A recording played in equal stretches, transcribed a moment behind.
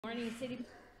morning, City.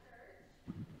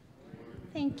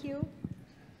 Thank you.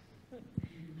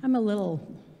 I'm a little,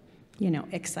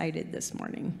 excited this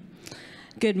morning.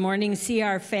 Good morning,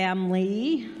 CR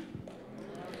family.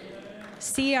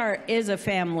 CR is a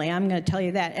family, I'm going to tell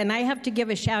you that. And I have to give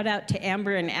a shout out to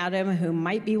Amber and Adam, who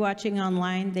might be watching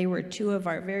online. They were two of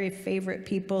our very favorite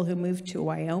people who moved to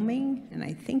Wyoming, and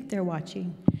I think they're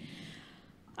watching.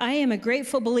 I am a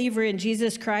grateful believer in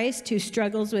Jesus Christ who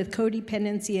struggles with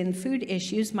codependency and food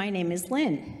issues. My name is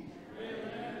Lynn.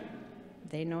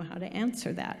 They know how to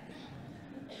answer that.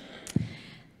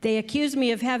 They accuse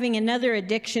me of having another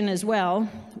addiction as well,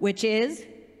 which is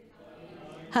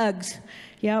hugs.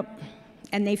 Yep,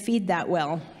 and they feed that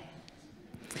well.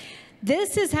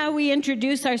 This is how we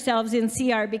introduce ourselves in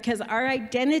CR, because our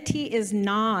identity is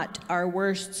not our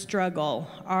worst struggle.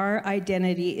 Our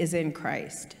identity is in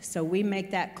Christ. So we make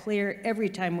that clear every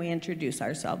time we introduce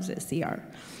ourselves at CR.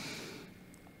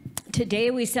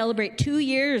 Today we celebrate 2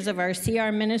 years of our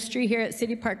CR ministry here at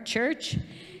City Park Church.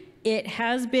 It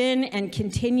has been and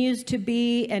continues to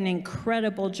be an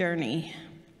incredible journey.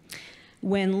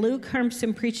 When Luke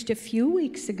Hermson preached a few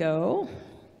weeks ago,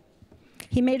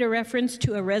 he made a reference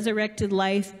to a resurrected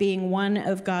life being one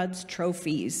of God's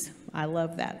trophies. I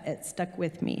love that. It stuck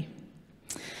with me.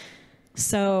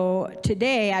 So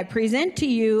today I present to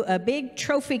you a big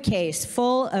trophy case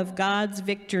full of God's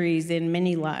victories in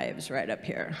many lives right up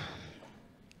here.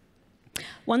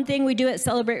 One thing we do at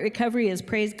Celebrate Recovery is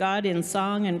praise God in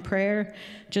song and prayer,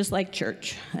 just like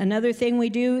church. Another thing we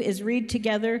do is read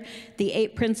together the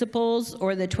 8 principles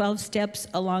or the 12 steps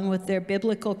along with their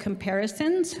biblical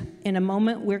comparisons. In a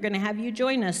moment, we're going to have you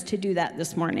join us to do that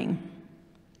this morning.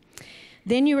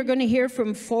 Then you are going to hear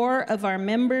from 4 of our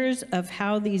members of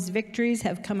how these victories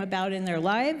have come about in their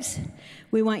lives.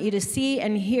 We want you to see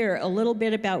and hear a little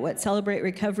bit about what Celebrate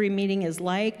Recovery meeting is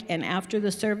like, and after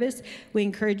the service, we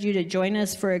encourage you to join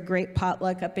us for a great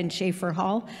potluck up in Schaefer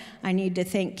Hall. I need to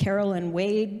thank Carol and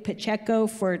Wade Pacheco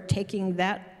for taking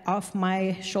that off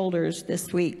my shoulders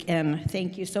this week, and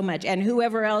thank you so much. And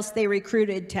whoever else they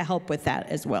recruited to help with that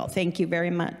as well. Thank you very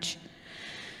much.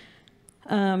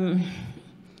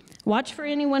 Watch for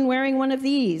anyone wearing one of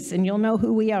these, and you'll know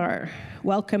who we are.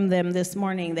 Welcome them this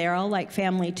morning. They are all like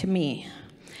family to me.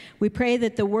 We pray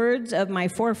that the words of my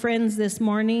 4 friends this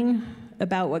morning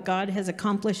about what God has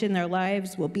accomplished in their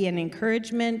lives will be an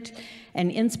encouragement, an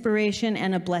inspiration,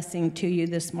 and a blessing to you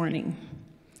this morning.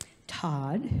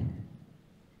 Todd.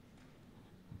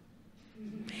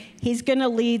 He's going to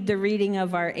lead the reading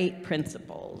of our 8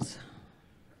 principles.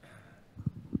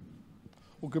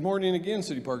 Well, good morning again,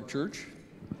 City Park Church.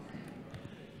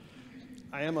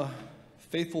 I am a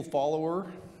faithful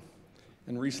follower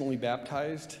and recently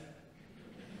baptized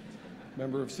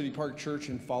member of City Park Church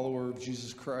and follower of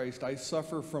Jesus Christ. I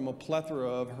suffer from a plethora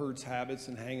of hurts, habits,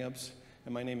 and hang-ups,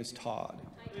 and my name is Todd.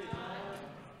 Hi,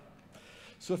 Todd.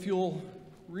 So if you'll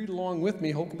read along with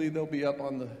me, hopefully they'll be up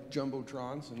on the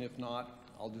Jumbotrons, and if not,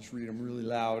 I'll just read them really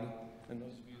loud, and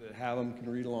those of you that have them can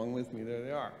read along with me. There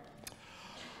they are.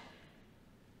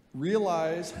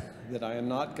 Realize that I am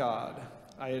not God.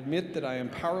 I admit that I am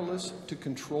powerless to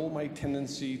control my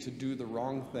tendency to do the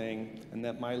wrong thing and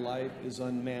that my life is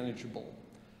unmanageable.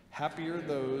 Happy are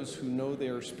those who know they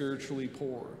are spiritually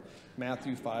poor.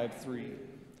 Matthew 5:3.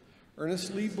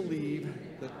 Earnestly believe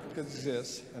that God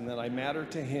exists and that I matter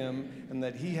to him and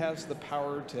that he has the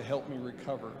power to help me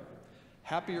recover.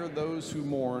 Happy are those who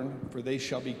mourn, for they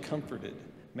shall be comforted.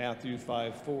 Matthew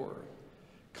 5:4.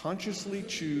 Consciously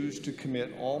choose to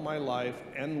commit all my life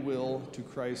and will to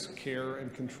Christ's care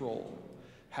and control.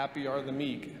 Happy are the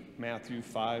meek, Matthew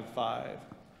 5:5.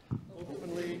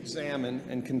 Openly examine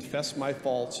and confess my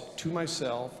faults to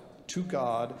myself, to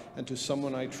God, and to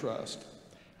someone I trust.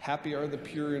 Happy are the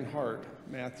pure in heart,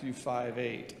 Matthew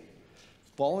 5:8.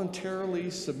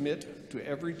 Voluntarily submit to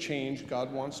every change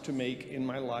God wants to make in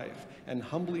my life and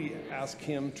humbly ask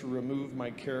him to remove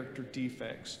my character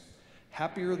defects.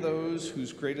 Happy are those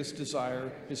whose greatest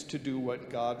desire is to do what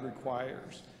God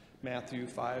requires. Matthew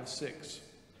 5:6.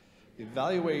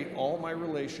 Evaluate all my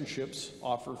relationships,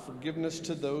 offer forgiveness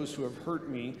to those who have hurt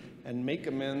me, and make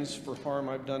amends for harm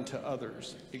I've done to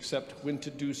others, except when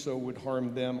to do so would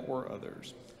harm them or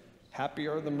others. Happy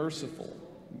are the merciful.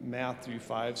 Matthew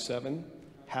 5:7.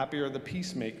 Happy are the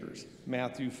peacemakers.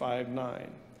 Matthew 5:9.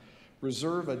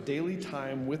 Reserve a daily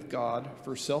time with God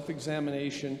for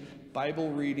self-examination,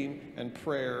 Bible reading, and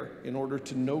prayer in order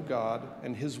to know God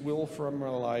and his will for my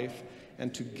life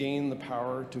and to gain the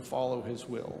power to follow his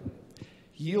will.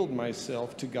 Yield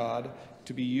myself to God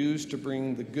to be used to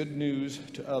bring the good news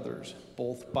to others,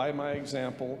 both by my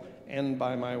example and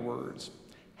by my words.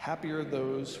 Happy are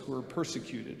those who are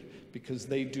persecuted because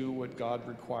they do what God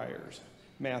requires.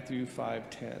 Matthew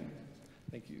 5:10.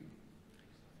 Thank you.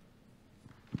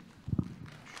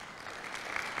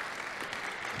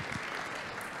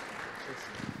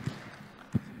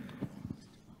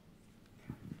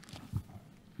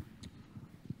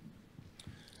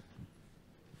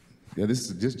 Yeah,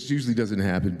 this usually doesn't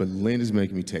happen, but Lynn is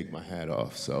making me take my hat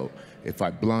off. So if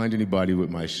I blind anybody with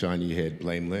my shiny head,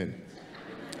 blame Lynn.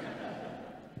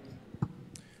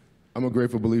 I'm a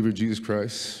grateful believer in Jesus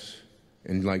Christ.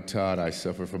 And like Todd, I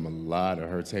suffer from a lot of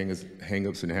hurts,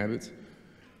 hang-ups, and habits.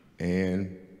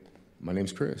 And my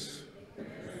name's Chris.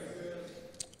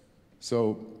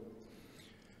 So,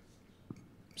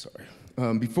 sorry.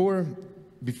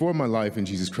 Before my life in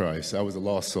Jesus Christ, I was a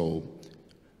lost soul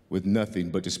with nothing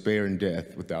but despair and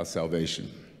death without salvation.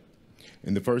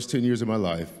 In the first 10 years of my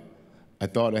life, I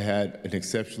thought I had an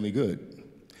exceptionally good.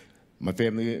 My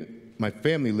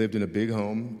family lived in a big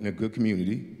home in a good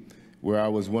community where I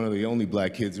was one of the only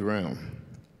black kids around.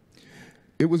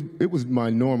 It was my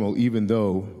normal, even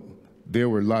though there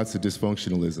were lots of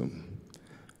dysfunctionalism.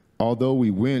 Although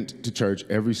we went to church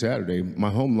every Saturday, my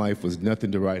home life was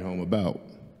nothing to write home about.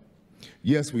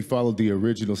 Yes, we followed the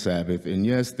original Sabbath, and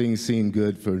yes, things seemed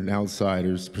good from an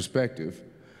outsider's perspective.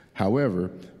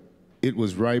 However, it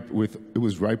was ripe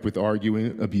with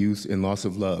arguing, abuse, and loss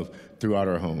of love throughout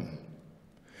our home.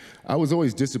 I was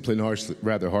always disciplined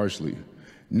rather harshly,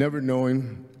 never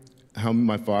knowing how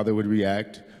my father would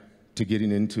react to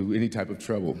getting into any type of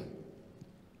trouble.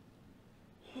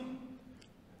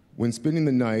 When spending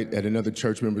the night at another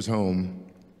church member's home,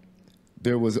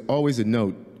 there was always a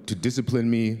note to discipline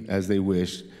me as they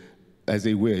wished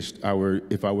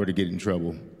if I were to get in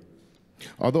trouble.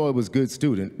 Although I was a good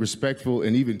student, respectful,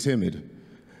 and even timid,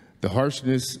 the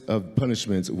harshness of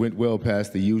punishments went well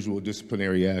past the usual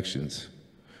disciplinary actions.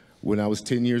 When I was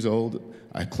 10 years old,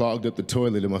 I clogged up the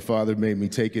toilet and my father made me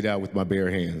take it out with my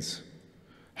bare hands.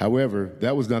 However,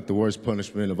 that was not the worst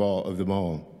punishment of them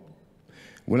all.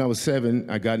 When I was 7,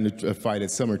 I got in a fight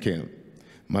at summer camp.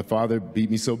 My father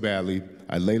beat me so badly,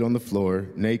 I laid on the floor,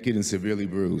 naked and severely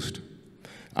bruised.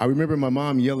 I remember my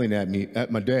mom yelling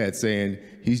at my dad, saying,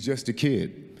 "He's just a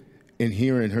kid," and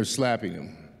hearing her slapping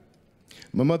him.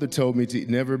 My mother told me to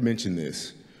never mention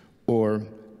this, or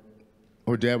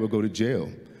Dad would go to jail.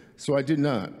 So I did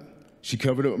not. She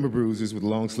covered up my bruises with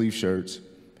long sleeve shirts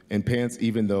and pants,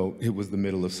 even though it was the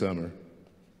middle of summer.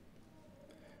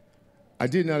 I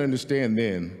did not understand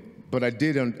then, but I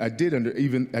did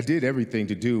everything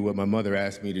to do what my mother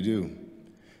asked me to do.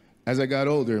 As I got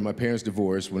older and my parents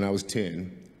divorced when I was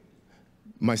 10,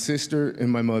 my sister and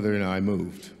my mother and I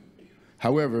moved.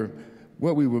 However,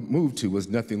 what we moved to was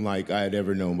nothing like I had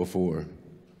ever known before.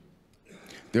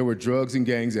 There were drugs and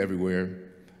gangs everywhere,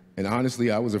 and honestly,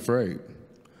 I was afraid.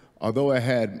 Although I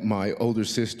had my older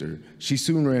sister, she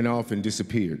soon ran off and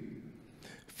disappeared,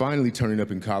 finally turning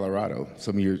up in Colorado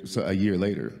a year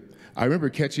later. I remember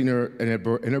catching her and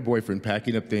her boyfriend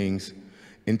packing up things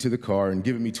into the car and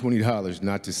giving me $20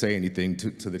 not to say anything to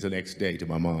the next day to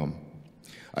my mom.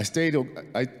 I stayed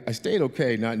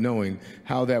okay, not knowing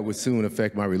how that would soon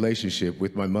affect my relationship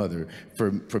with my mother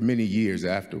for many years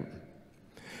afterward.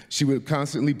 She would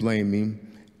constantly blame me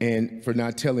and for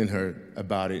not telling her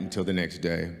about it until the next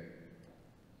day.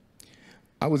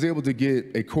 I was able to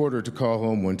get a quarter to call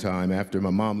home one time after my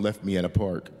mom left me at a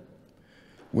park.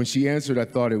 When she answered, I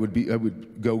thought it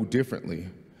would go differently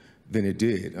than it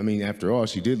did. I mean, after all,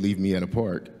 she did leave me at a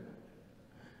park.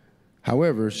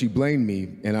 However, she blamed me,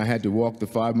 and I had to walk the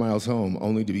 5 miles home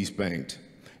only to be spanked,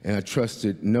 and I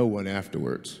trusted no one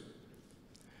afterwards.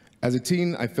 As a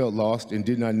teen, I felt lost and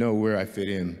did not know where I fit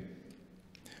in.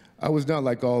 I was not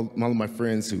like all of my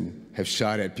friends who have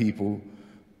shot at people,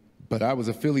 but I was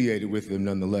affiliated with them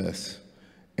nonetheless,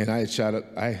 and I was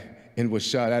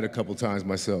shot at a couple times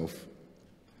myself.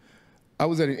 I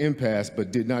was at an impasse,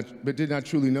 but did not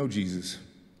truly know Jesus.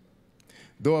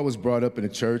 Though I was brought up in a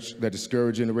church that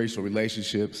discouraged interracial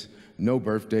relationships, no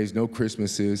birthdays, no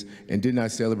Christmases, and did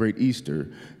not celebrate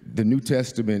Easter, the New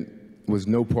Testament was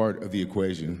no part of the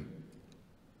equation.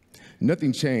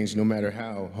 Nothing changed no matter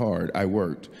how hard I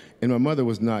worked, and my mother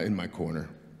was not in my corner.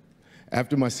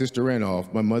 After my sister ran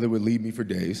off, my mother would leave me for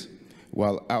days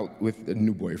while out with a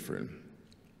new boyfriend.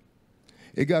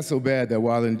 It got so bad that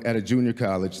while at a junior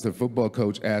college, the football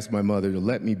coach asked my mother to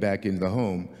let me back into the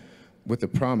home with a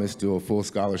promise to a full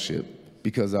scholarship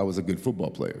because I was a good football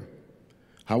player.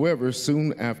 However,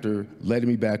 soon after letting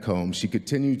me back home, she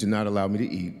continued to not allow me to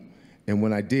eat, and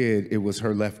when I did, it was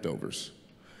her leftovers.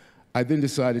 I then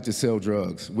decided to sell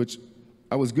drugs, which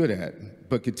I was good at,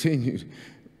 but continued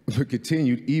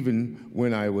even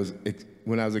when I was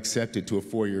accepted to a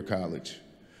 4-year college.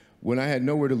 When I had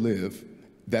nowhere to live,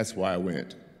 that's why I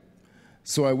went.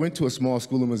 So I went to a small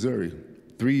school in Missouri.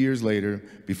 3 years later,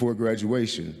 before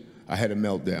graduation, I had a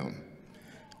meltdown.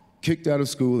 Kicked out of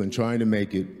school and trying to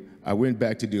make it, I went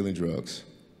back to dealing drugs.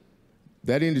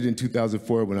 That ended in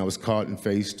 2004 when I was caught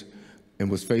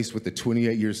and was faced with a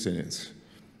 28-year sentence.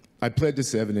 I pled to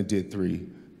 7 and did 3.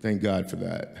 Thank God for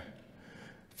that.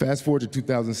 Fast forward to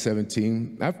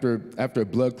 2017, after a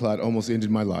blood clot almost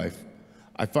ended my life,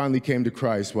 I finally came to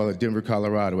Christ while at Denver,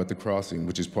 Colorado at the Crossing,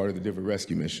 which is part of the Denver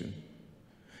Rescue Mission.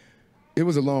 It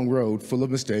was a long road full of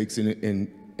mistakes and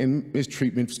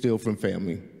mistreatment still from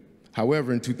family.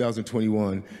 However, in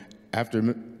 2021,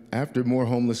 after more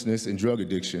homelessness and drug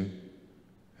addiction,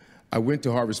 I went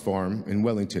to Harvest Farm in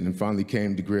Wellington and finally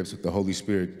came to grips with the Holy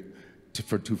Spirit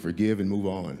to forgive and move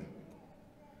on.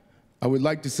 I would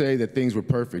like to say that things were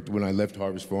perfect when I left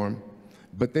Harvest Farm,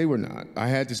 but they were not. I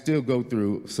had to still go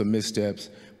through some missteps,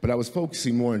 but I was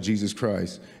focusing more on Jesus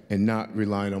Christ and not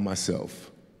relying on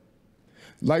myself.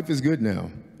 Life is good now,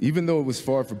 even though it was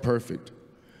far from perfect.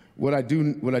 What I do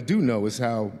know is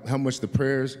how much the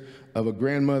prayers of a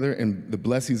grandmother and the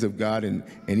blessings of God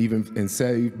and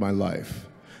saved my life.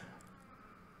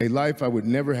 A life I would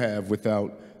never have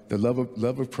without the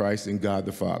love of Christ and God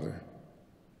the Father.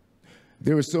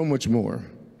 There is so much more,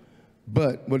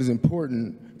 but what is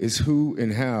important is who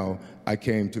and how I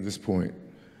came to this point.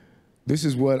 This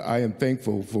is what I am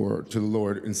thankful for to the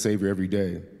Lord and Savior every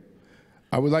day.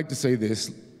 I would like to say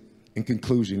this in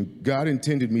conclusion. God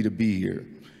intended me to be here,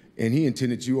 and he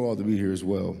intended you all to be here as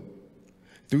well.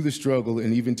 Through the struggle,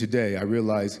 and even today, I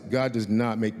realize God does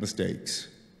not make mistakes.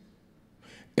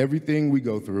 Everything we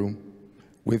go through,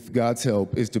 with God's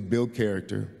help, is to build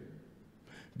character.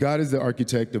 God is the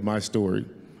architect of my story,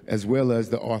 as well as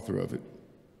the author of it.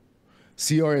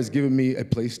 CR has given me a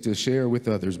place to share with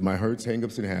others my hurts,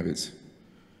 hangups, and habits.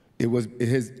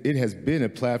 It has been a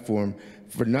platform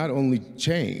for not only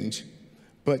change,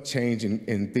 but change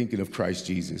in thinking of Christ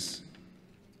Jesus.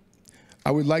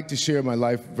 I would like to share my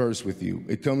life verse with you.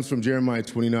 It comes from Jeremiah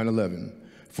 29:11.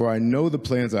 For I know the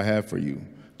plans I have for you,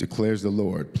 declares the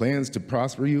Lord, plans to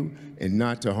prosper you and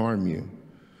not to harm you,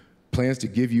 plans to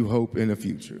give you hope in a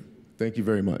future. Thank you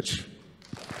very much.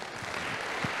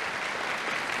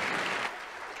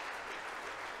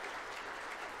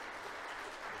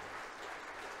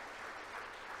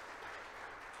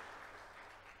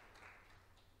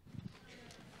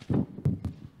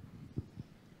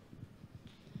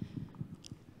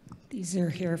 These are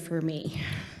here for me.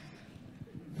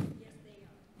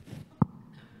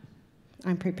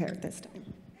 I'm prepared this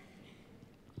time.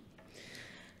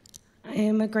 I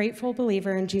am a grateful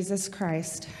believer in Jesus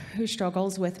Christ who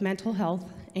struggles with mental health,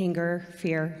 anger,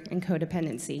 fear, and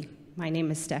codependency. My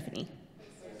name is Stephanie.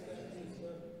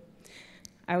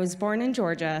 I was born in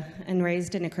Georgia and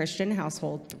raised in a Christian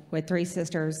household with 3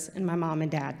 sisters and my mom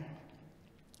and dad.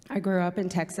 I grew up in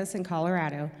Texas and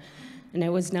Colorado, and it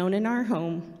was known in our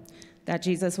home that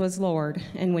Jesus was Lord,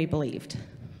 and we believed.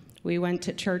 We went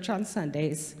to church on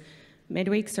Sundays,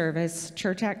 midweek service,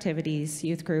 church activities,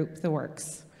 youth group, the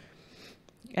works.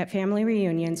 At family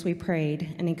reunions, we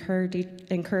prayed and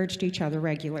encouraged each other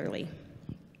regularly.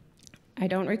 I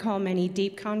don't recall many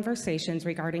deep conversations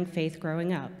regarding faith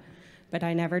growing up, but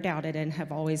I never doubted and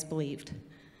have always believed.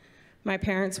 My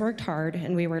parents worked hard,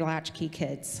 and we were latchkey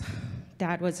kids.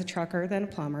 Dad was a trucker, then a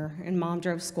plumber, and Mom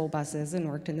drove school buses and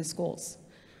worked in the schools.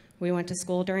 We went to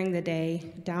school during the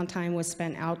day. Downtime was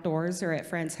spent outdoors or at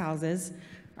friends' houses.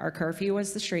 Our curfew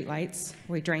was the streetlights.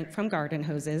 We drank from garden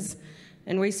hoses,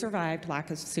 and we survived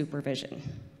lack of supervision.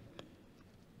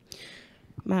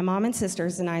 My mom and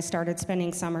sisters and I started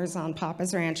spending summers on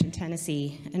Papa's Ranch in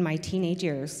Tennessee in my teenage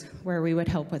years, where we would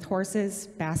help with horses,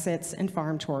 bassets, and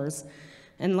farm chores,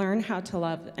 and learn how to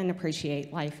love and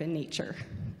appreciate life and nature.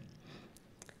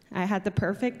 I had the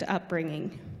perfect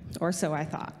upbringing, or so I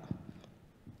thought.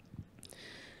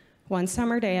 One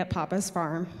summer day at Papa's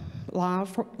farm, law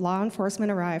enforcement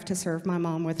arrived to serve my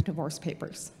mom with divorce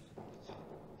papers.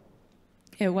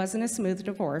 It wasn't a smooth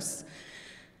divorce,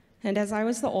 and as I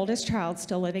was the oldest child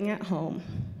still living at home,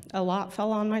 a lot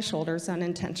fell on my shoulders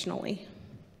unintentionally.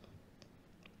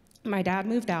 My dad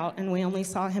moved out, and we only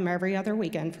saw him every other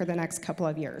weekend for the next couple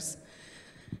of years.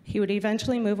 He would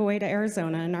eventually move away to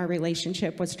Arizona, and our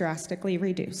relationship was drastically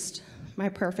reduced. My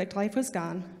perfect life was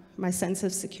gone, my sense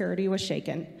of security was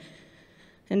shaken,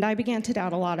 and I began to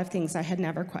doubt a lot of things I had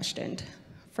never questioned.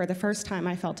 For the first time,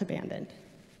 I felt abandoned.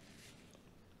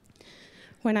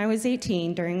 When I was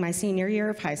 18, during my senior year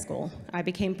of high school, I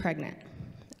became pregnant.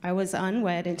 I was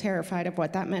unwed and terrified of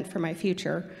what that meant for my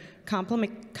future,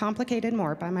 complicated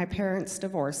more by my parents'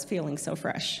 divorce feeling so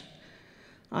fresh.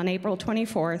 On April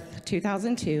 24th,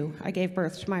 2002, I gave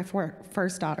birth to my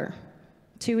first daughter.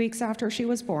 2 weeks after she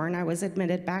was born, I was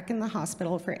admitted back in the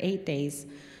hospital for 8 days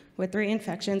with 3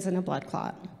 infections and a blood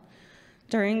clot.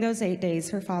 During those 8 days,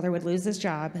 her father would lose his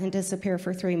job and disappear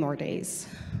for 3 more days.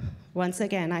 Once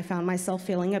again, I found myself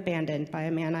feeling abandoned by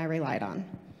a man I relied on.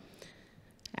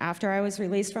 After I was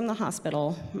released from the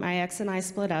hospital, my ex and I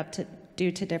split up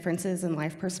due to differences in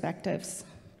life perspectives.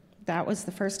 That was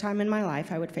the first time in my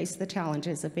life I would face the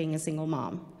challenges of being a single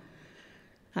mom.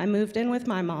 I moved in with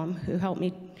my mom,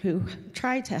 who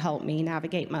tried to help me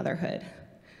navigate motherhood.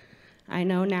 I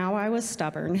know now I was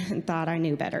stubborn and thought I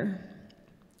knew better.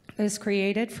 This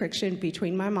created friction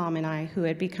between my mom and I, who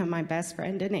had become my best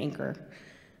friend and anchor,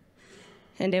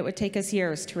 and it would take us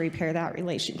years to repair that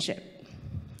relationship.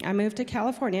 I moved to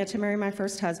California to marry my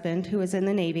first husband, who was in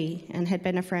the Navy and had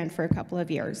been a friend for a couple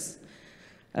of years.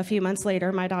 A few months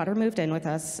later, my daughter moved in with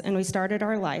us, and we started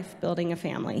our life building a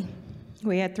family.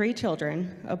 We had 3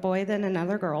 children, a boy, then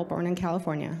another girl born in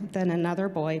California, then another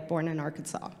boy born in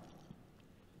Arkansas.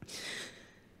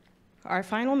 Our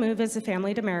final move as a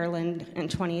family to Maryland in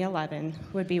 2011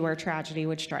 would be where tragedy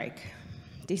would strike.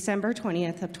 December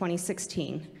 20th of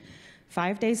 2016,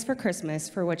 5 days for Christmas,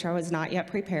 for which I was not yet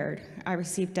prepared, I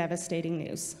received devastating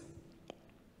news.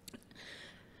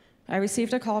 I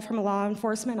received a call from a law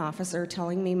enforcement officer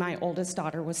telling me my oldest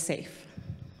daughter was safe.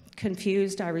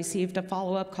 Confused, I received a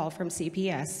follow-up call from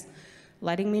CPS,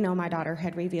 letting me know my daughter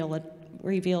had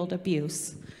revealed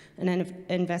abuse, and an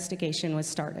investigation was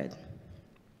started.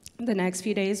 The next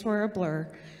few days were a blur,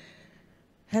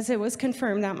 as it was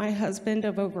confirmed that my husband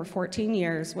of over 14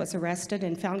 years was arrested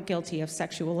and found guilty of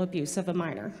sexual abuse of a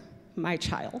minor, my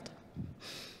child.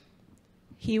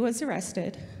 He was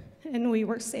arrested, and we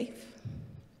were safe.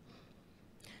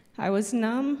 I was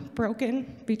numb,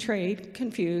 broken, betrayed,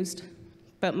 confused,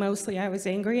 but mostly I was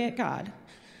angry at God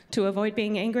to avoid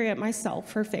being angry at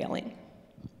myself for failing.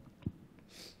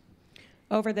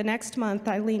 Over the next month,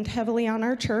 I leaned heavily on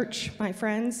our church, my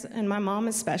friends, and my mom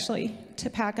especially,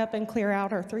 to pack up and clear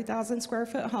out our 3,000 square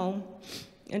foot home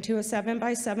into a 7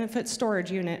 by 7 foot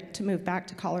storage unit to move back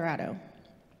to Colorado.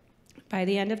 By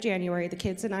the end of January, the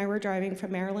kids and I were driving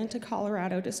from Maryland to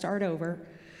Colorado to start over,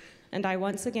 and I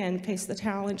once again faced the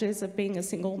challenges of being a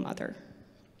single mother.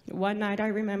 One night I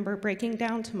remember breaking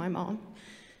down to my mom,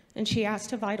 and she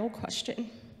asked a vital question: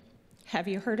 have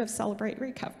you heard of Celebrate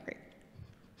Recovery?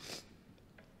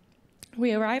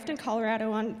 We arrived in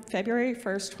Colorado on February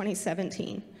 1st,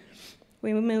 2017.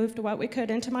 We moved what we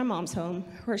could into my mom's home,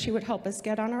 where she would help us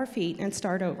get on our feet and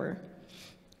start over.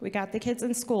 We got the kids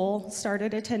in school,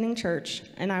 started attending church,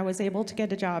 and I was able to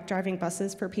get a job driving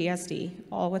buses for PSD,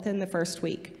 all within the first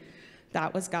week.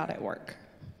 That was God at work.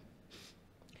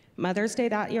 Mother's Day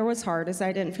that year was hard, as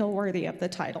I didn't feel worthy of the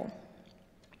title.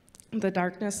 The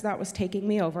darkness that was taking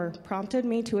me over prompted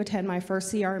me to attend my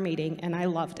first CR meeting, and I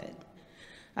loved it.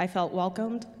 I felt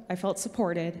welcomed, I felt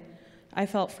supported, I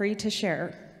felt free to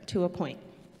share, to a point.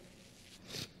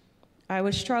 I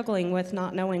was struggling with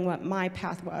not knowing what my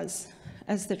path was,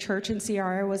 as the church and CR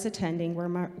I was attending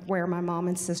where my mom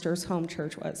and sister's home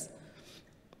church was.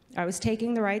 I was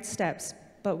taking the right steps,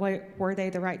 but were they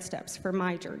the right steps for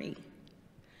my journey?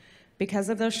 Because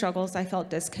of those struggles, I felt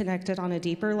disconnected on a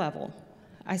deeper level.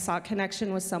 I sought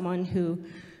connection with someone who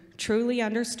truly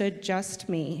understood just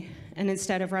me, and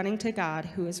instead of running to God,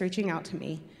 who was reaching out to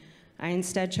me, I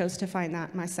instead chose to find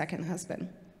that in my second husband.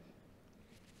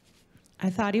 I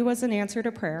thought he was an answer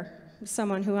to prayer,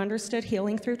 someone who understood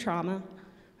healing through trauma,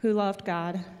 who loved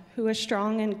God, who was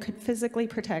strong and could physically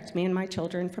protect me and my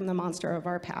children from the monster of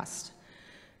our past,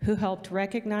 who helped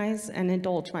recognize and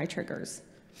indulge my triggers.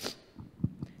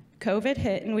 COVID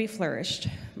hit and we flourished.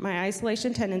 My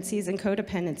isolation tendencies and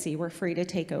codependency were free to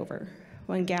take over.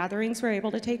 When gatherings were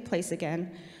able to take place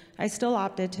again, I still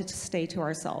opted to stay to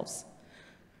ourselves.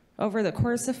 Over the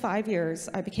course of 5 years,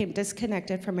 I became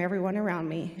disconnected from everyone around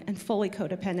me and fully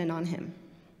codependent on him.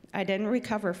 I didn't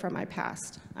recover from my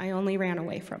past. I only ran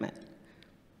away from it.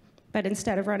 But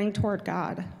instead of running toward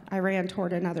God, I ran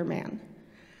toward another man.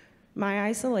 My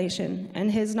isolation and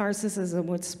his narcissism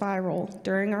would spiral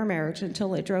during our marriage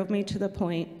until it drove me to the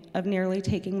point of nearly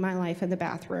taking my life in the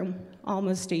bathroom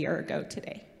almost a year ago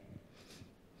today.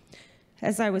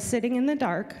 As I was sitting in the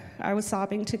dark, I was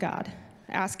sobbing to God,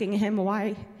 asking him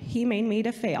why he made me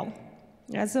to fail,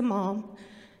 as a mom,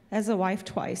 as a wife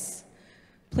twice,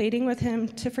 pleading with him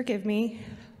to forgive me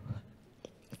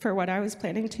for what I was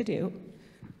planning to do,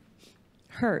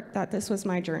 hurt that this was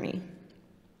my journey.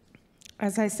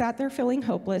 As I sat there feeling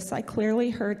hopeless, I clearly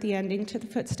heard the ending to the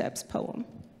Footsteps poem.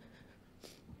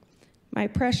 My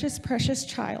precious, precious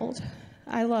child,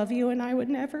 I love you and I would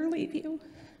never leave you.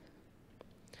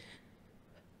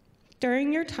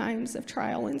 During your times of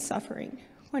trial and suffering,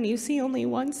 when you see only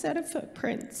one set of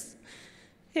footprints,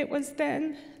 it was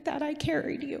then that I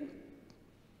carried you.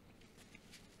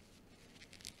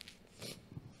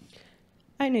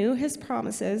 I knew his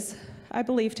promises. I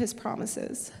believed his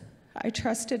promises. I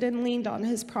trusted and leaned on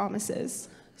his promises.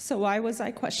 So why was I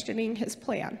questioning his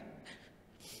plan?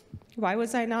 Why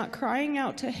was I not crying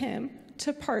out to him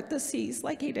to part the seas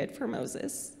like he did for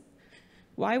Moses?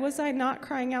 Why was I not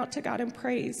crying out to God in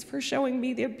praise for showing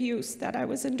me the abuse that I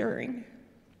was enduring?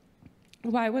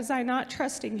 Why was I not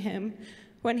trusting him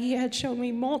when he had shown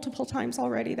me multiple times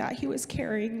already that he was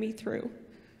carrying me through?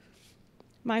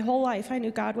 My whole life I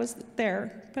knew God was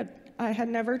there, but I had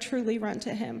never truly run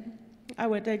to him. I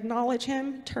would acknowledge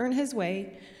him, turn his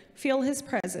way, feel his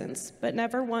presence, but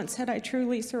never once had I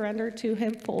truly surrendered to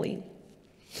him fully.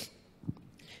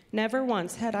 Never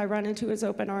once had I run into his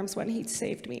open arms when he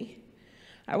saved me.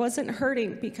 I wasn't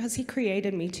hurting because he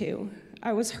created me to.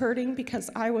 I was hurting because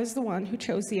I was the one who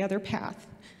chose the other path.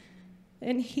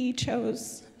 And he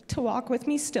chose to walk with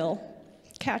me still,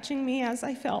 catching me as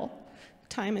I fell,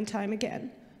 time and time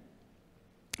again.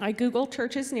 I Googled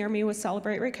churches near me with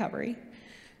Celebrate Recovery,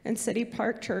 and City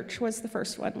Park Church was the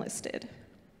first one listed.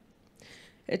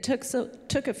 It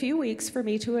took a few weeks for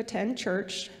me to attend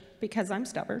church because I'm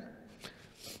stubborn,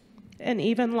 and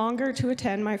even longer to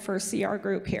attend my first CR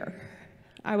group here.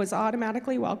 I was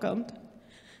automatically welcomed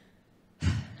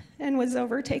and was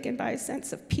overtaken by a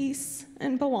sense of peace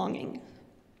and belonging.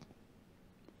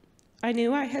 I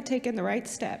knew I had taken the right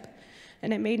step,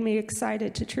 and it made me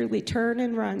excited to truly turn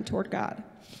and run toward God.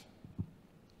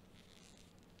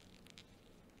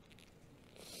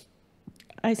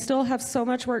 I still have so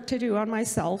much work to do on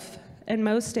myself, and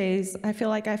most days I feel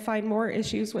like I find more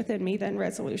issues within me than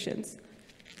resolutions.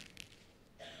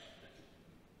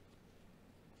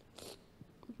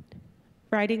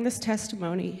 Writing this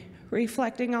testimony,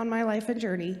 reflecting on my life and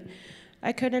journey,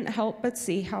 I couldn't help but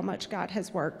see how much God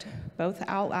has worked, both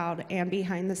out loud and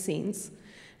behind the scenes,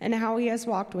 and how he has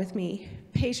walked with me,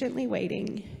 patiently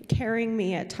waiting, carrying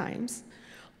me at times,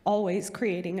 always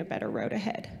creating a better road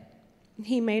ahead.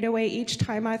 He made a way each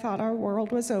time I thought our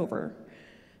world was over.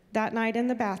 That night in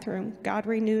the bathroom, God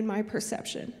renewed my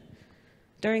perception.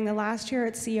 During the last year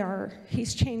at CR,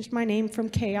 he's changed my name from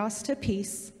chaos to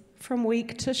peace, from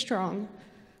weak to strong,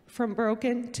 from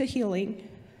broken to healing,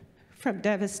 from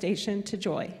devastation to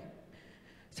joy.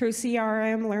 Through CR, I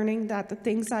am learning that the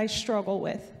things I struggle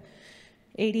with,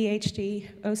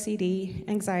 ADHD, OCD,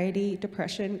 anxiety,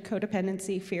 depression,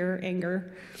 codependency, fear,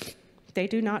 anger, they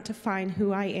do not define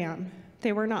who I am.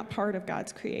 They were not part of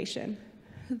God's creation.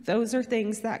 Those are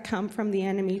things that come from the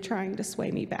enemy trying to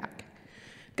sway me back.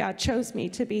 God chose me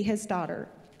to be his daughter.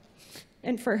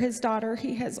 And for his daughter,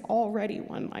 he has already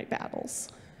won my battles.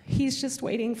 He's just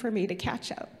waiting for me to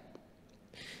catch up.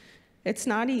 It's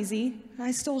not easy.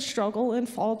 I still struggle and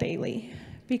fall daily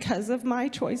because of my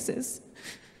choices.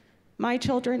 My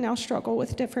children now struggle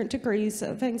with different degrees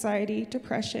of anxiety,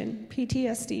 depression,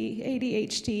 PTSD,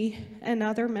 ADHD, and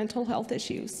other mental health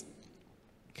issues.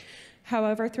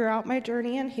 However, throughout my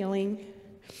journey in healing,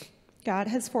 God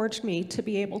has forged me to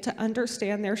be able to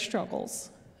understand their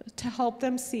struggles, to help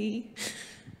them see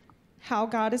how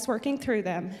God is working through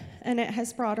them, and it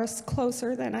has brought us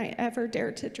closer than I ever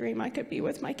dared to dream I could be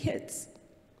with my kids.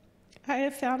 I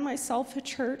have found myself a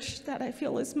church that I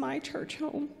feel is my church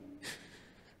home.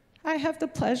 I have the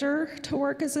pleasure to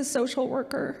work as a social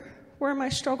worker, where my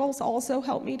struggles also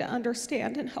help me to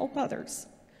understand and help others.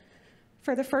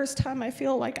 For the first time, I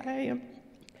feel like I am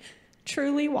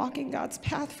truly walking God's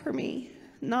path for me,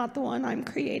 not the one I'm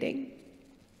creating.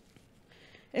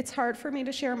 It's hard for me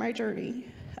to share my journey.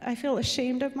 I feel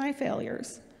ashamed of my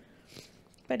failures.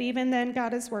 But even then,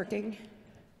 God is working.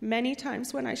 Many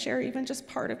times when I share even just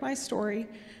part of my story,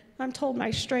 I'm told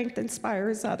my strength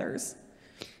inspires others.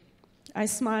 I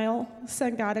smile,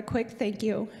 send God a quick thank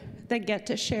you, then get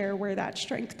to share where that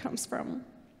strength comes from.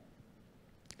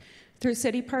 Through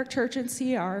City Park Church and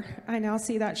CR, I now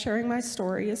see that sharing my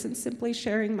story isn't simply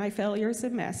sharing my failures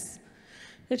and mess.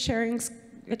 It's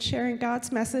sharing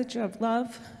God's message of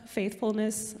love,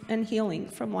 faithfulness, and healing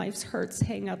from life's hurts,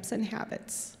 hang-ups, and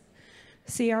habits.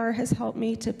 CR has helped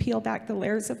me to peel back the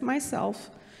layers of myself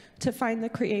to find the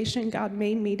creation God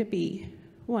made me to be,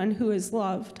 one who is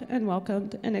loved and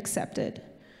welcomed and accepted.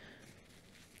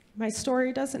 My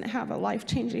story doesn't have a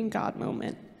life-changing God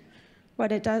moment.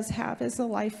 What it does have is a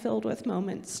life filled with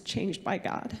moments changed by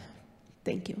God.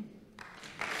 Thank you.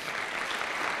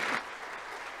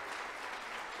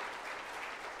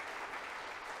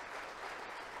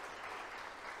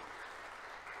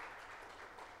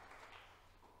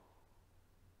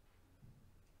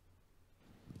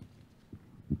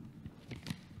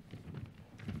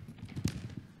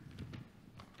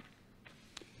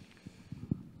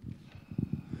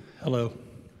 Hello.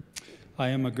 I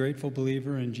am a grateful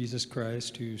believer in Jesus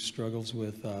Christ who struggles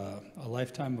with a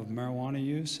lifetime of marijuana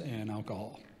use and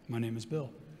alcohol. My name is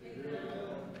Bill.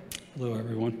 Hello,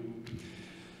 everyone.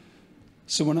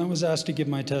 So when I was asked to give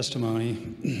my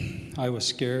testimony, I was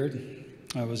scared,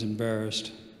 I was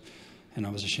embarrassed, and I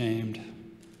was ashamed.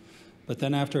 But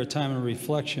then after a time of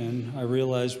reflection, I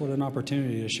realized what an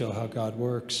opportunity to show how God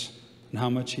works and how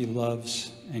much he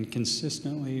loves and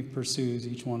consistently pursues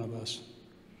each one of us.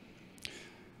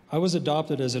 I was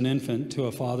adopted as an infant to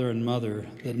a father and mother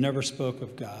that never spoke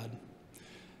of God,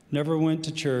 never went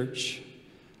to church.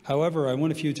 However, I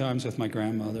went a few times with my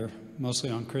grandmother, mostly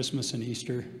on Christmas and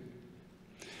Easter.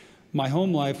 My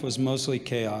home life was mostly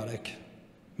chaotic.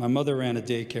 My mother ran a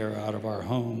daycare out of our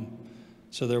home,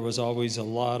 so there was always a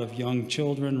lot of young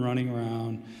children running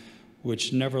around,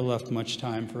 which never left much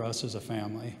time for us as a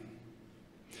family.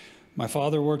 My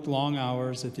father worked long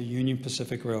hours at the Union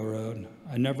Pacific Railroad.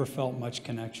 I never felt much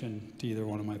connection to either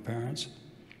one of my parents.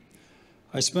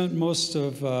 I spent most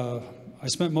of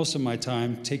my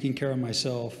time taking care of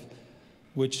myself,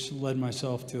 which led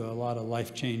myself to a lot of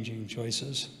life-changing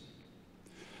choices.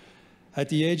 At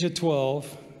the age of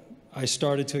 12, I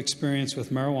started to experience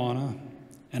with marijuana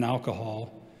and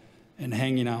alcohol and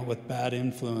hanging out with bad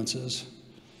influences.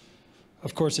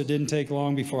 Of course, it didn't take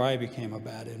long before I became a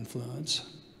bad influence.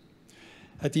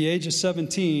 At the age of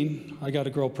 17, I got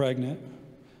a girl pregnant,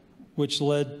 which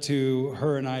led to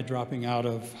her and I dropping out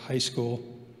of high school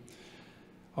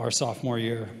our sophomore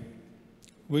year.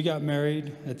 We got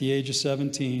married at the age of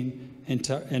 17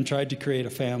 and tried to create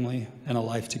a family and a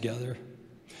life together.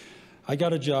 I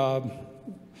got a job,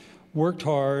 worked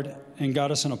hard, and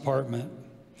got us an apartment,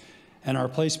 and our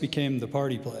place became the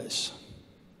party place.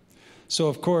 So,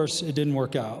 of course, it didn't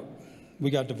work out. We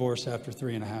got divorced after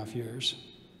 3.5 years.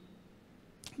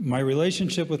 My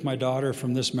relationship with my daughter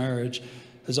from this marriage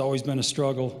has always been a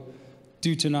struggle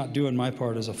due to not doing my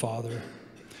part as a father.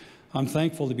 I'm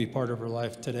thankful to be part of her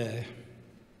life today.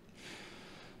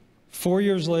 4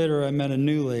 years later, I met a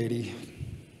new lady.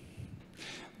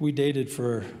 We dated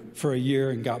for a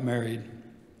year and got married.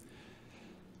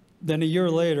 Then a year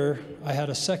later, I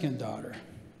had a second daughter.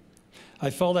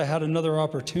 I felt I had another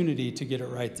opportunity to get it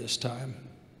right this time.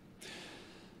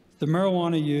 The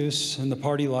marijuana use and the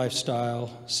party lifestyle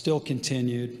still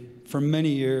continued for many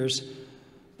years,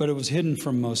 but it was hidden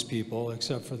from most people,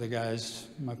 except for the guys,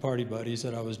 my party buddies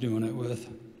that I was doing it with.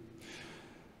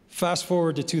 Fast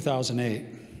forward to 2008.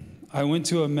 I went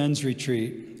to a men's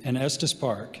retreat in Estes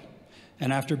Park,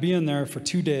 and after being there for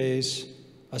 2 days,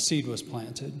 a seed was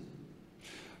planted.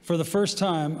 For the first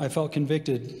time, I felt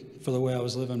convicted for the way I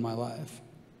was living my life.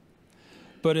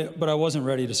 But I wasn't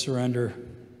ready to surrender.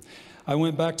 I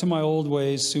went back to my old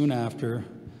ways soon after.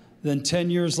 Then 10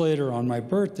 years later, on my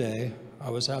birthday, I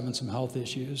was having some health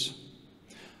issues.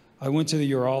 I went to the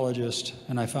urologist,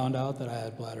 and I found out that I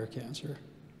had bladder cancer.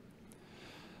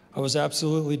 I was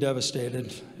absolutely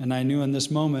devastated, and I knew in this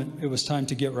moment it was time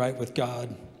to get right with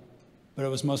God, but it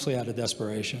was mostly out of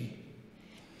desperation.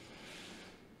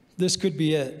 This could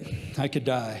be it. I could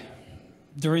die.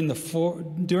 During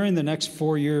the next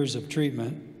 4 years of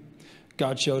treatment,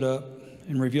 God showed up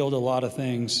and revealed a lot of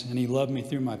things, and he loved me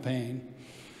through my pain.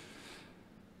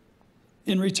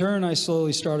 In return, I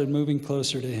slowly started moving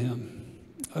closer to him.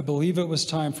 I believe it was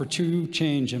time for true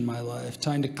change in my life,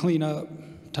 time to clean up,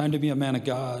 time to be a man of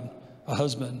God, a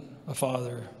husband, a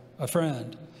father, a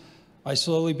friend. I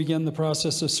slowly began the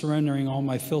process of surrendering all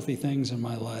my filthy things in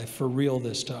my life, for real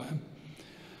this time.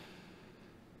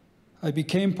 I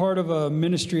became part of a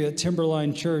ministry at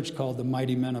Timberline Church called the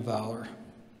Mighty Men of Valor.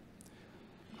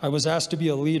 I was asked to be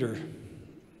a leader.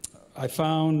 I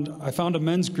found a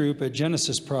men's group at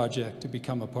Genesis Project to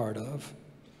become a part of.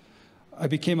 I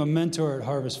became a mentor at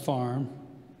Harvest Farm,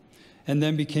 and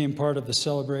then became part of the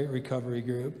Celebrate Recovery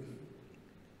group.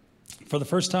 For the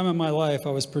first time in my life, I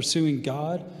was pursuing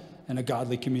God and a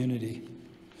godly community.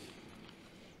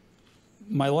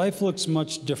 My life looks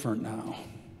much different now.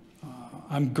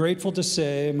 I'm grateful to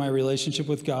say my relationship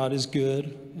with God is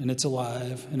good, and it's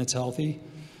alive, and it's healthy.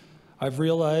 I've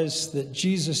realized that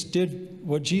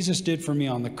what Jesus did for me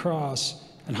on the cross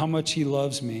and how much he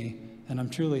loves me, and I'm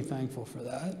truly thankful for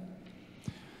that.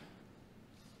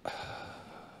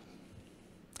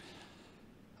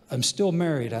 I'm still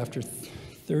married after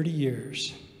 30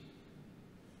 years.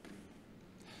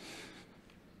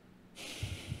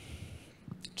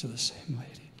 To the same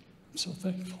lady. I'm so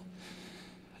thankful.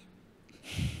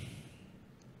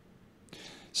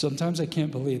 Sometimes I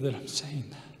can't believe that I'm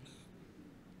saying that.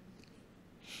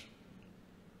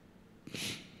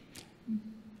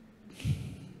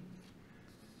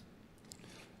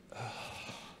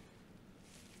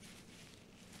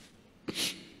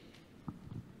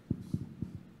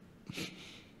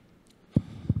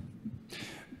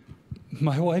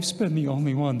 My wife's been the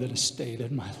only one that has stayed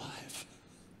in my life.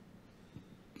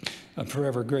 I'm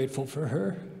forever grateful for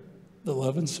her, the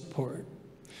love and support.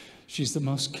 She's the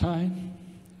most kind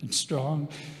and strong,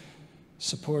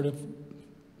 supportive,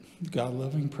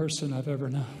 God-loving person I've ever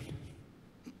known.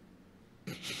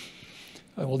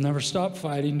 I will never stop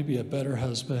fighting to be a better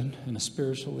husband and a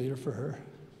spiritual leader for her.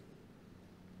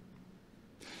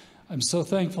 I'm so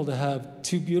thankful to have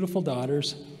 2 beautiful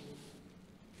daughters,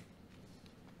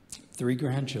 3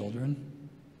 grandchildren,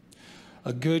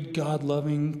 a good,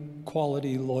 God-loving,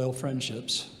 quality, loyal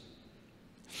friendships.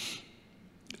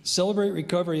 Celebrate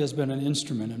Recovery has been an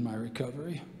instrument in my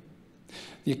recovery.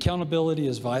 The accountability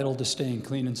is vital to staying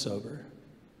clean and sober.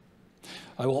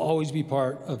 I will always be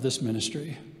part of this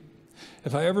ministry.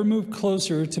 If I ever move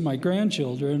closer to my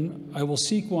grandchildren, I will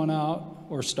seek one out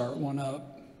or start one up.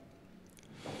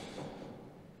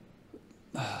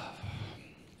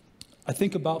 I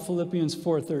think about Philippians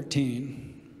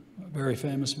 4:13, a very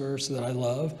famous verse that I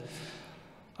love.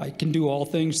 I can do all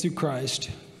things through Christ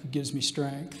who gives me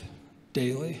strength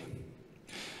daily.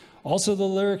 Also the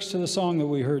lyrics to the song that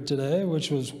we heard today,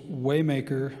 which was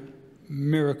Waymaker,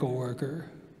 Miracle Worker,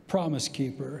 Promise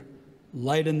Keeper,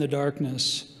 Light in the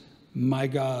Darkness, my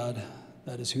God,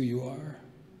 that is who you are.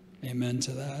 Amen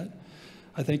to that.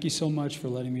 I thank you so much for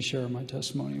letting me share my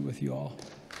testimony with you all.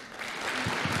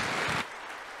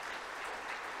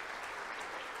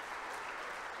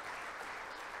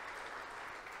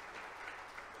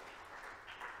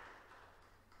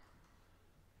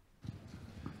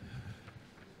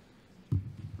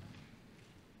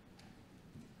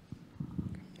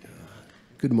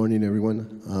 Good morning,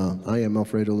 everyone. I am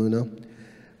Alfredo Luna.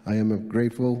 I am a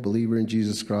grateful believer in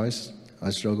Jesus Christ.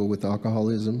 I struggle with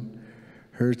alcoholism,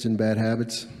 hurts, and bad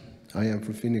habits. I am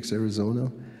from Phoenix,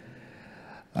 Arizona.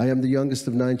 I am the youngest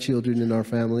of 9 children in our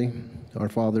family. Our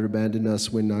father abandoned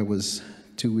us when I was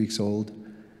 2 weeks old,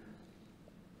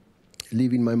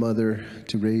 leaving my mother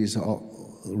to raise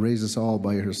us all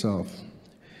by herself.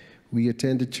 We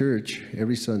attended church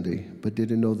every Sunday, but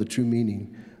didn't know the true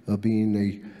meaning of being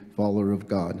a follower of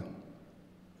God.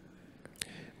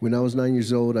 When I was 9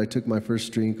 years old, I took my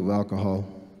first drink of alcohol,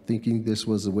 thinking this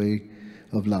was a way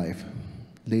of life.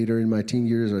 Later in my teen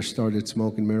years, I started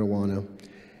smoking marijuana,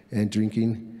 and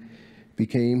drinking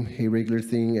became a regular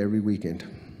thing every weekend.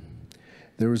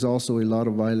 There was also a lot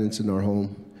of violence in our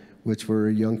home, which for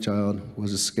a young child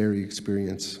was a scary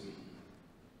experience.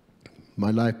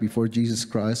 My life before Jesus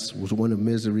Christ was one of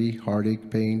misery, heartache,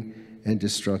 pain, and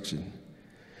destruction.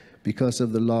 Because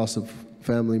of the loss of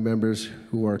family members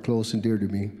who are close and dear to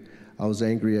me, I was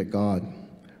angry at God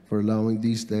for allowing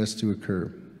these deaths to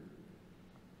occur.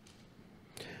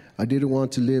 I didn't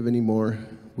want to live anymore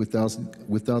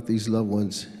without these loved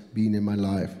ones being in my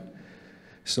life.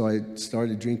 So I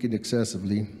started drinking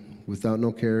excessively without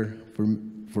no care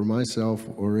for myself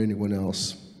or anyone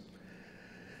else.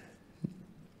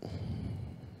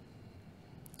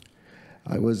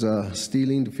 I was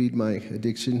stealing to feed my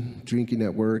addiction, drinking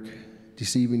at work,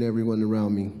 deceiving everyone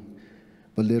around me.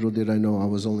 But little did I know I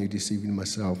was only deceiving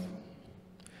myself.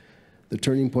 The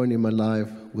turning point in my life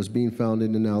was being found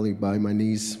in an alley by my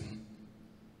niece.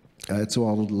 I had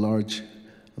swallowed a large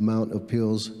amount of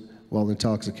pills while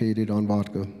intoxicated on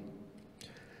vodka.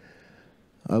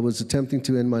 I was attempting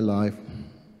to end my life,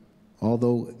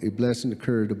 although a blessing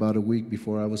occurred about a week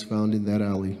before I was found in that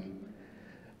alley.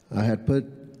 I had put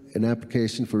an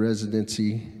application for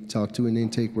residency, talked to an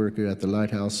intake worker at the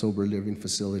Lighthouse Sober Living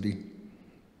Facility.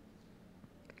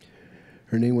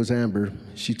 Her name was Amber.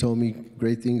 She told me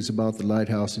great things about the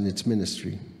Lighthouse and its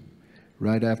ministry.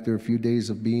 Right after a few days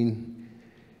of being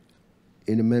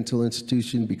in a mental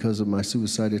institution because of my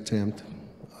suicide attempt,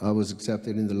 I was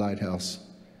accepted in the Lighthouse.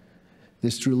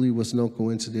 This truly was no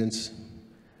coincidence.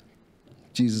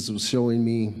 Jesus was showing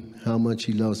me how much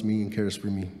he loves me and cares for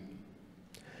me.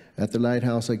 At the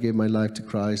Lighthouse, I gave my life to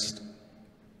Christ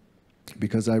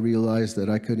because I realized that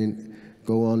I couldn't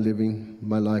go on living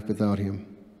my life without him.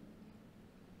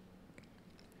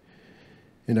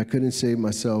 And I couldn't save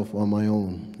myself on my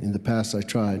own. In the past, I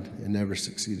tried and never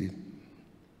succeeded.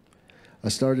 I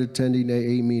started attending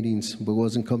AA meetings, but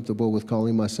wasn't comfortable with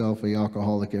calling myself an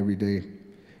alcoholic every day.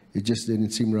 It just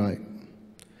didn't seem right.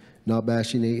 Not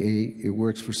bashing AA, it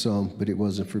works for some, but it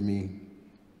wasn't for me.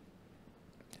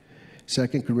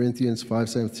 2 Corinthians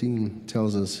 5:17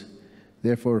 tells us,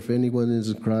 "Therefore, if anyone is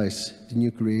in Christ, the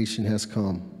new creation has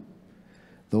come.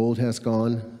 The old has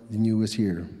gone, the new is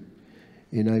here."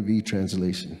 NIV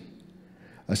translation.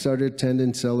 I started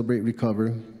attending Celebrate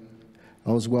Recover.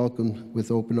 I was welcomed with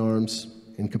open arms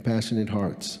and compassionate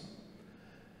hearts.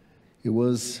 It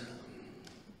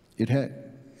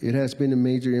It has been a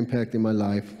major impact in my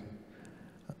life.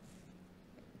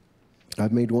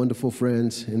 I've made wonderful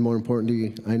friends, and more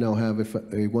importantly, I now have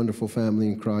a wonderful family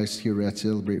in Christ here at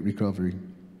Celebrate Recovery.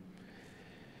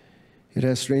 It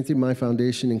has strengthened my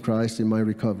foundation in Christ in my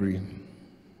recovery.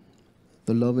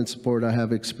 The love and support I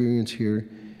have experienced here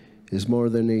is more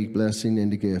than a blessing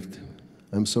and a gift.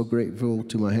 I'm so grateful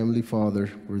to my Heavenly Father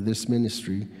for this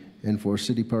ministry and for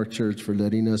City Park Church for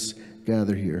letting us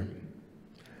gather here.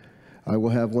 I will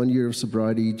have 1 year of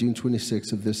sobriety June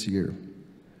 26th of this year.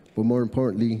 But more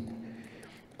importantly,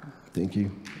 thank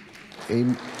you.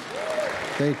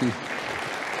 Thank you.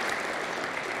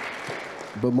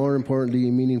 But more importantly,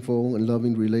 a meaningful and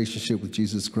loving relationship with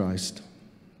Jesus Christ.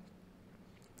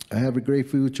 I have a great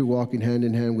future walking hand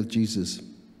in hand with Jesus.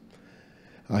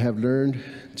 I have learned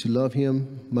to love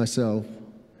him, myself,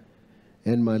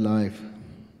 and my life,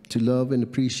 to love and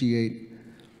appreciate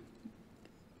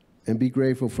and be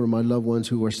grateful for my loved ones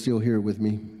who are still here with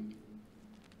me.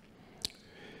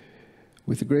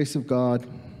 With the grace of God,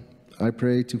 I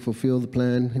pray to fulfill the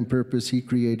plan and purpose he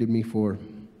created me for.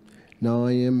 Now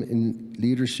I am in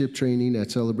leadership training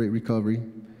at Celebrate Recovery.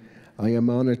 I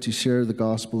am honored to share the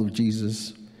gospel of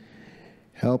Jesus,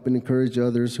 help and encourage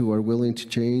others who are willing to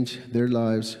change their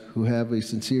lives, who have a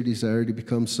sincere desire to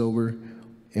become sober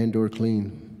and or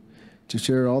clean, to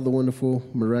share all the wonderful,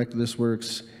 miraculous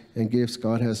works and gifts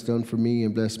God has done for me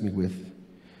and blessed me with.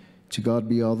 To God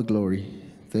be all the glory.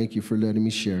 Thank you for letting me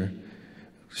share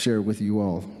with you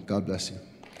all. God bless you.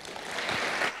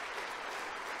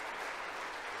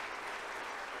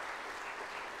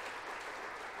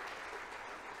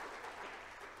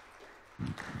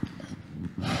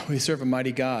 We serve a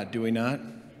mighty God, do we not?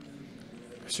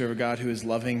 We serve a God who is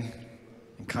loving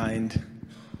and kind,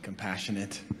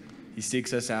 compassionate. He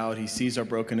seeks us out. He sees our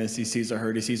brokenness. He sees our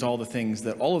hurt. He sees all the things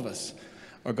that all of us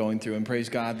are going through. And praise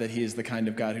God that he is the kind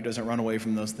of God who doesn't run away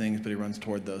from those things, but he runs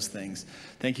toward those things.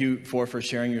 Thank you for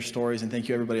sharing your stories, and thank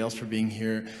you everybody else for being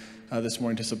here this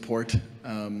morning to support.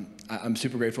 I'm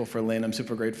super grateful for Lynn. I'm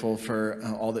super grateful for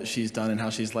all that she's done and how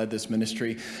she's led this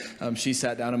ministry. She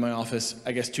sat down in my office,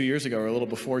 I guess 2 years ago, or a little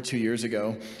before 2 years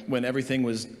ago, when everything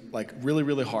was like really,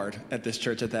 really hard at this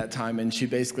church at that time. And she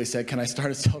basically said, "Can I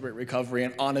start a Celebrate Recovery?"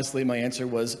 And honestly, my answer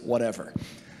was, whatever.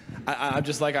 I'm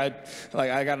just like, I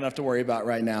got enough to worry about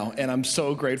right now. And I'm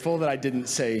so grateful that I didn't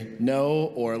say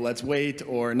no, or let's wait,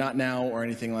 or not now, or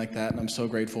anything like that. And I'm so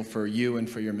grateful for you and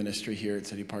for your ministry here at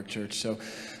City Park Church. So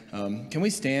can we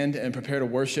stand and prepare to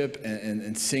worship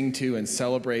and sing to and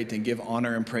celebrate and give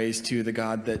honor and praise to the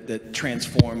God that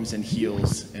transforms and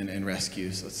heals and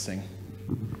rescues? Let's sing.